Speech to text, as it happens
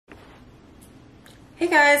Hey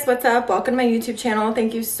guys, what's up? Welcome to my YouTube channel.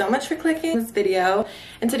 Thank you so much for clicking this video.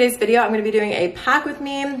 In today's video, I'm going to be doing a pack with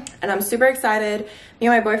me and I'm super excited. Me and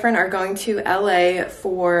my boyfriend are going to LA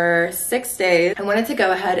for 6 days. I wanted to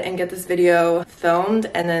go ahead and get this video filmed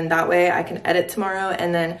and then that way I can edit tomorrow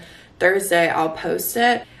and then Thursday I'll post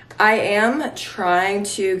it. I am trying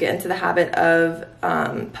to get into the habit of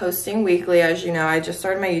posting weekly. As you know, I just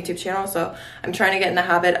started my YouTube channel, so I'm trying to get in the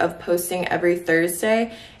habit of posting every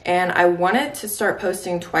Thursday. And I wanted to start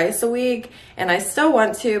posting twice a week, and I still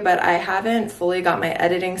want to, but I haven't fully got my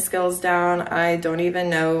editing skills down. I don't even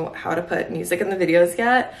know how to put music in the videos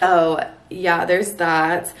yet. So yeah, there's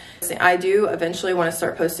that. I do eventually want to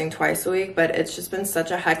start posting twice a week, but it's just been such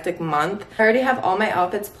a hectic month. I already have all my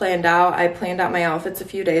outfits planned out. I planned out my outfits a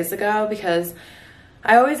few days ago because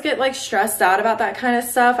I always get like stressed out about that kind of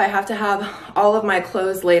stuff. I have to have all of my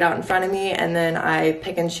clothes laid out in front of me and then I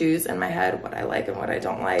pick and choose in my head what I like and what I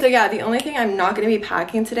don't like. So yeah, the only thing I'm not going to be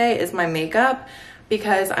packing today is my makeup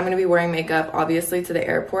because I'm going to be wearing makeup obviously to the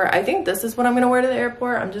airport. I think this is what I'm going to wear to the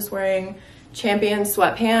airport. I'm just wearing Champion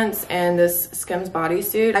sweatpants and this Skims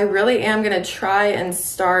bodysuit. I really am going to try and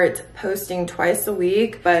start posting twice a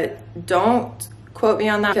week, but don't quote me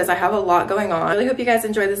on that because I have a lot going on. I really hope you guys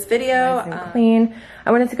enjoy this video. Nice and clean.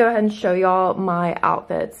 I wanted to go ahead and show y'all my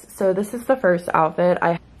outfits. So this is the first outfit.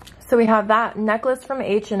 So we have that necklace from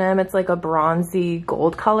H&M. It's like a bronzy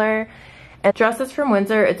gold color. And dress is from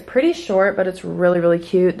Windsor. It's pretty short, but it's really, really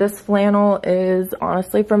cute. This flannel is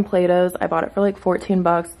honestly from Plato's. I bought it for like 14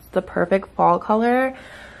 bucks. It's the perfect fall color.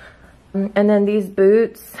 And then these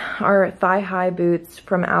boots are thigh-high boots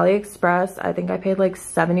from AliExpress. I think I paid like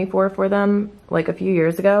 $74 for them like a few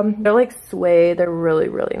years ago. They're like suede. They're really,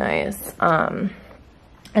 really nice.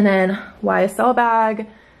 And then YSL bag,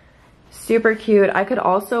 super cute. I could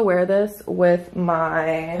also wear this with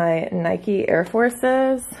my Nike Air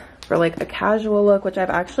Forces for like a casual look, which I've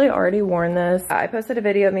actually already worn this. I posted a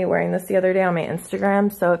video of me wearing this the other day on my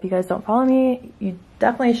Instagram. So if you guys don't follow me, you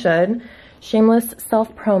definitely should. Shameless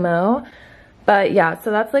self-promo. But yeah,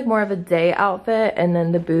 so that's like more of a day outfit, and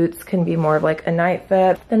then the boots can be more of like a night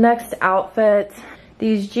fit. The next outfit,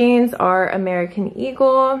 these jeans are American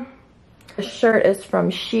Eagle. The shirt is from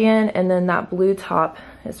Shein, and then that blue top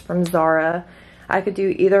is from Zara. I could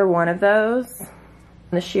do either one of those.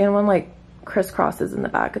 The Shein one like crisscrosses in the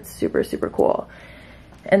back. It's super, super cool.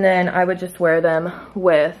 And then I would just wear them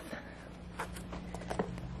with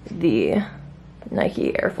the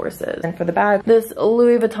Nike Air Forces. And for the bag, this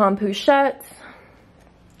Louis Vuitton Pochette.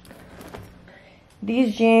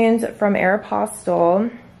 These jeans from Aeropostale.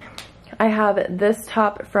 I have this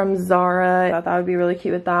top from Zara. I thought that would be really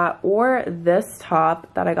cute with that. Or this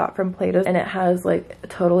top that I got from Plato's, and it has like a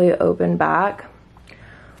totally open back.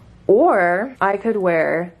 Or I could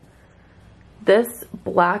wear this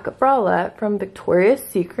black bralette from Victoria's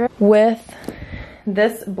Secret with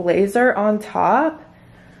this blazer on top.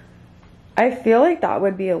 I feel like that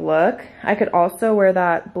would be a look. I could also wear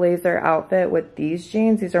that blazer outfit with these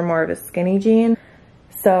jeans. These are more of a skinny jean,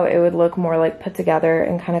 so it would look more like put together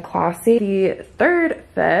and kind of classy. The third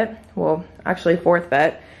fit, well, actually fourth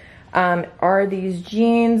fit, are these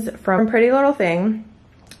jeans from Pretty Little Thing.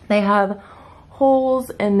 They have holes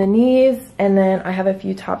in the knees, and then I have a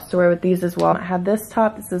few tops to wear with these as well. I have this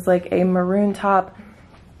top. This is like a maroon top.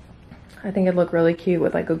 I think it'd look really cute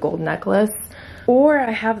with like a gold necklace. Or I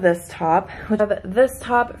have this top. I have this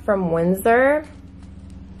top from Windsor,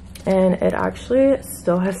 and it actually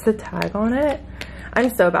still has the tag on it. I'm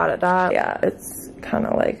so bad at that. Yeah, it's kind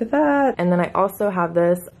of like that. And then I also have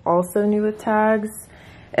this, also new with tags.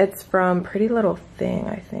 It's from Pretty Little Thing,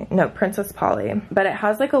 I think. No, Princess Polly. But it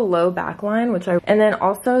has like a low back line, which and then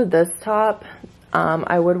also this top,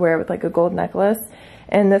 I would wear with like a gold necklace.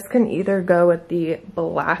 And this can either go with the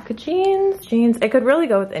black jeans. It could really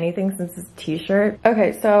go with anything since it's a t-shirt.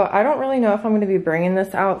 Okay, so I don't really know if I'm going to be bringing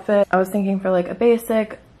this outfit. I was thinking for like a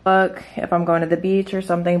basic look if I'm going to the beach or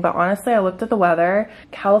something, but honestly I looked at the weather.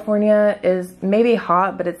 California is maybe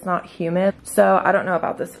hot, but it's not humid, so I don't know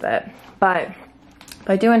about this fit. But if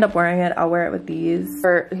I do end up wearing it, I'll wear it with these.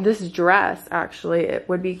 Or this dress, actually, it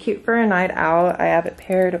would be cute for a night out. I have it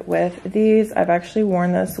paired with these. I've actually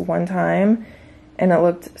worn this one time and it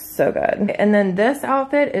looked so good. And then this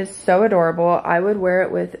outfit is so adorable. I would wear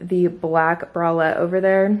it with the black bralette over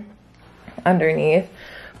there underneath.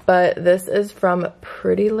 But this is from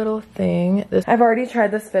Pretty Little Thing. I've already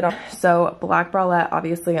tried this fit on. So black bralette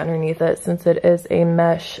obviously underneath it since it is a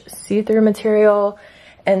mesh see-through material.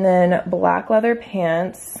 And then black leather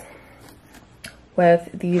pants with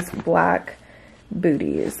these black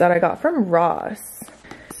booties that I got from Ross.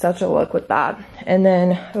 Such a look with that. And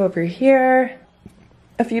then over here,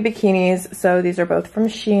 a few bikinis. So these are both from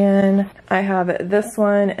Shein. I have this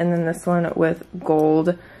one and then this one with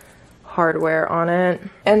gold hardware on it.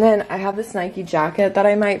 And then I have this Nike jacket that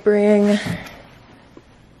I might bring.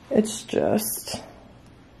 It's just...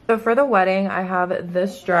 So for the wedding, I have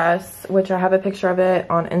this dress, which I have a picture of it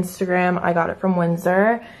on Instagram. I got it from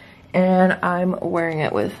Windsor, and I'm wearing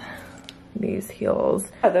it with these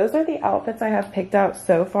heels. Those are the outfits I have picked out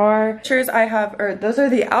so far. Those are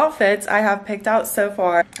the outfits I have picked out so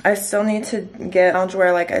far. I still need to get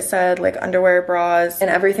loungewear, like I said, like underwear, bras, and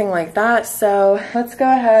everything like that. So let's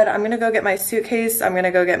go ahead. I'm gonna go get my suitcase. I'm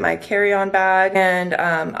gonna go get my carry-on bag, and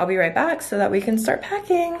I'll be right back so that we can start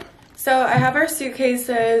packing. So I have our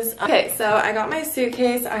suitcases. Okay, so I got my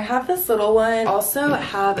suitcase. I have this little one. Also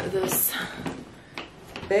have this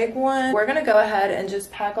big one. We're gonna go ahead and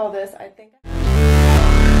just pack all this. I think.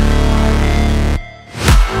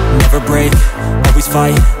 Never break, always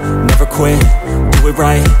fight, never quit, do it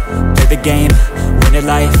right, play the game, win it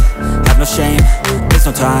life, have no shame, there's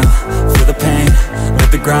no time, feel the pain,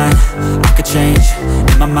 live the grind, I could change,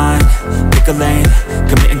 in my mind, pick a lane,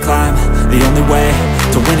 commit and climb, the only way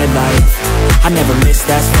to win it life, I never miss,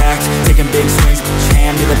 that's fact, taking big swings, put your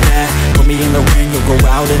hand to the bat, put me in the ring, you'll go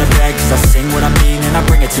out in a bag, cause I sing what I mean and I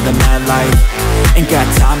bring it to the mad light, ain't got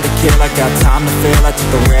time to kill, I got time to feel, I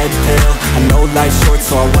took the red pill, I know life's short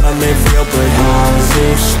so I wanna live real, but how's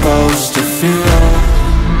it supposed to feel?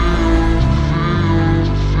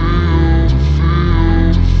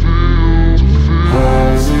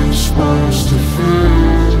 How's it supposed to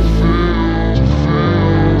feel?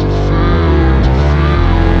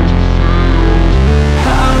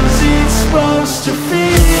 How's it supposed to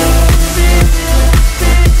feel?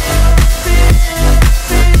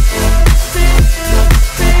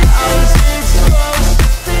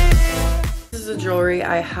 Jewelry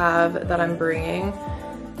I have that I'm bringing.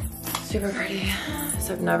 Super pretty. This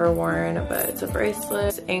I've never worn, but it's a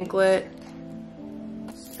bracelet, it's anklet.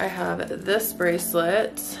 I have this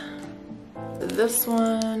bracelet, this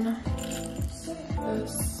one,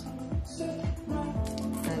 this,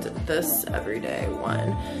 and this everyday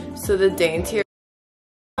one. So the daintier.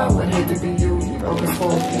 I would hate to be you, broken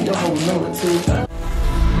home, the whole military.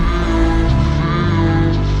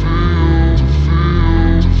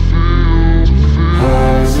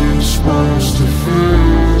 Supposed to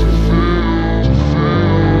feel.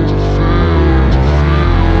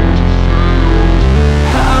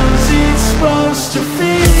 How's it supposed to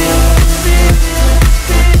feel?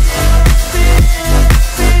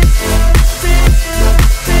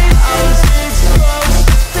 How's it supposed to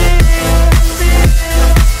feel?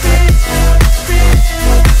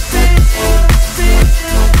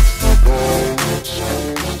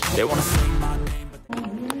 They wanna sing my name.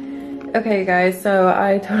 Okay guys, so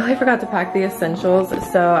I totally forgot to pack the essentials,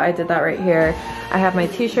 so I did that right here. I have my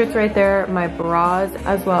t-shirts right there, my bras,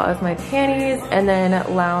 as well as my panties, and then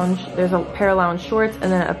there's a pair of lounge shorts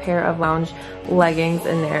and then a pair of lounge leggings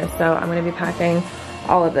in there. So I'm gonna be packing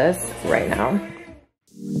all of this right now.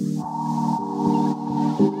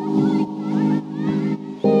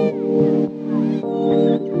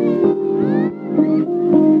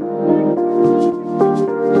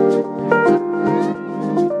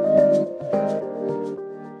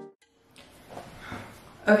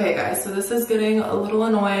 Okay guys, so this is getting a little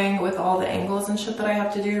annoying with all the angles and shit that I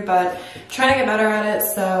have to do, but I'm trying to get better at it.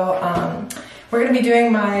 So we're gonna be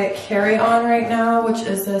doing my carry-on right now, which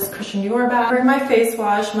is this Christian Dior bag. Bring my face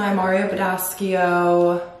wash, my Mario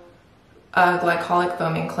Badescu glycolic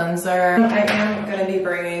foaming cleanser. I am gonna be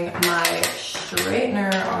bringing my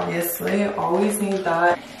straightener, obviously, always need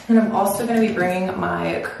that. And I'm also gonna be bringing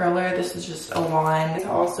my curler. This is just a wand. To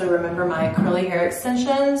also remember my curly hair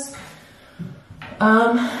extensions.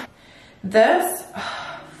 This,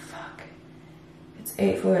 oh, fuck, it's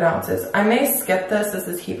 8 fluid ounces. I may skip this. This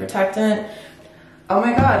is heat protectant. Oh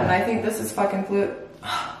my God, and I think this is fucking fluid.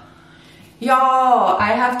 Y'all, I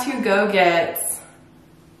have to go get,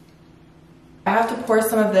 I have to pour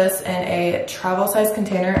some of this in a travel size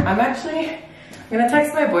container. I'm gonna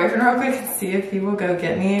text my boyfriend real quick and see if he will go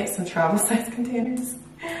get me some travel size containers.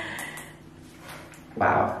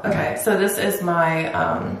 Wow, okay, so this is my,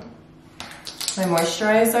 my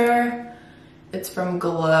moisturizer. It's from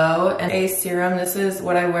Glow, and a serum. This is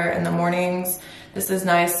what I wear in the mornings. This is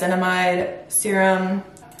niacinamide serum.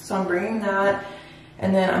 So I'm bringing that.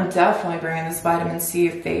 And then I'm definitely bringing this vitamin C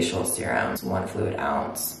facial serum. It's 1 fluid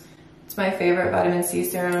ounce. It's my favorite vitamin C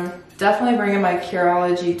serum. Definitely bringing my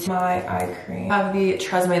Curology, my eye cream. I have the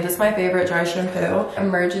Tresemme. This is my favorite dry shampoo.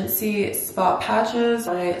 Emergency spot patches.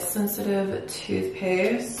 My sensitive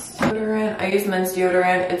toothpaste. Deodorant. I use men's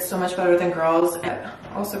deodorant. It's so much better than girls. And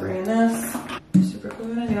also bringing this. Super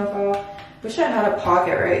Ooh, a nail file. Wish I had a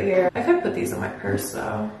pocket right here. I could put these in my purse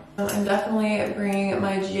though. I'm definitely bringing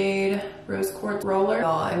my Jade Rose Quartz roller.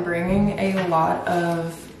 I'm bringing a lot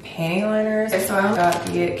of panty liners. Okay, so I got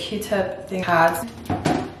the Q-tip thing pads,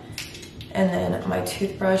 and then my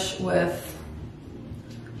toothbrush with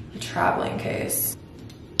the traveling case.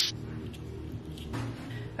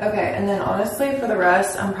 Okay, and then honestly for the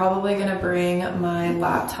rest, I'm probably gonna bring my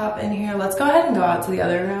laptop in here. Let's go ahead and go out to the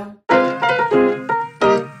other room.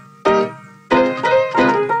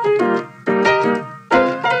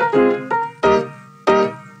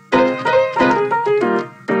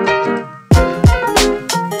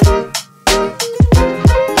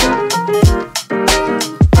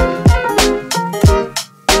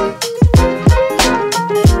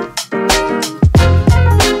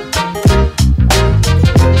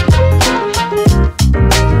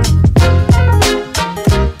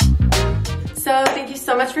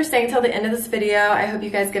 For staying till the end of this video. I hope you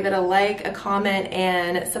guys give it a like, a comment,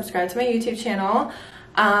 and subscribe to my YouTube channel.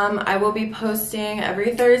 I will be posting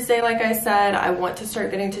every Thursday, like I said. I want to start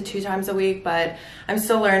getting to 2 times a week, but I'm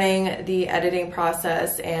still learning the editing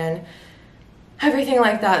process and everything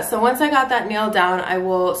like that. So once I got that nailed down, I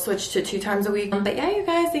will switch to 2 times a week. But yeah, you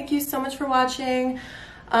guys, thank you so much for watching.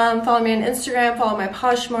 Follow me on Instagram, follow my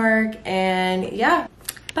Poshmark, and yeah,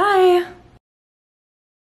 bye.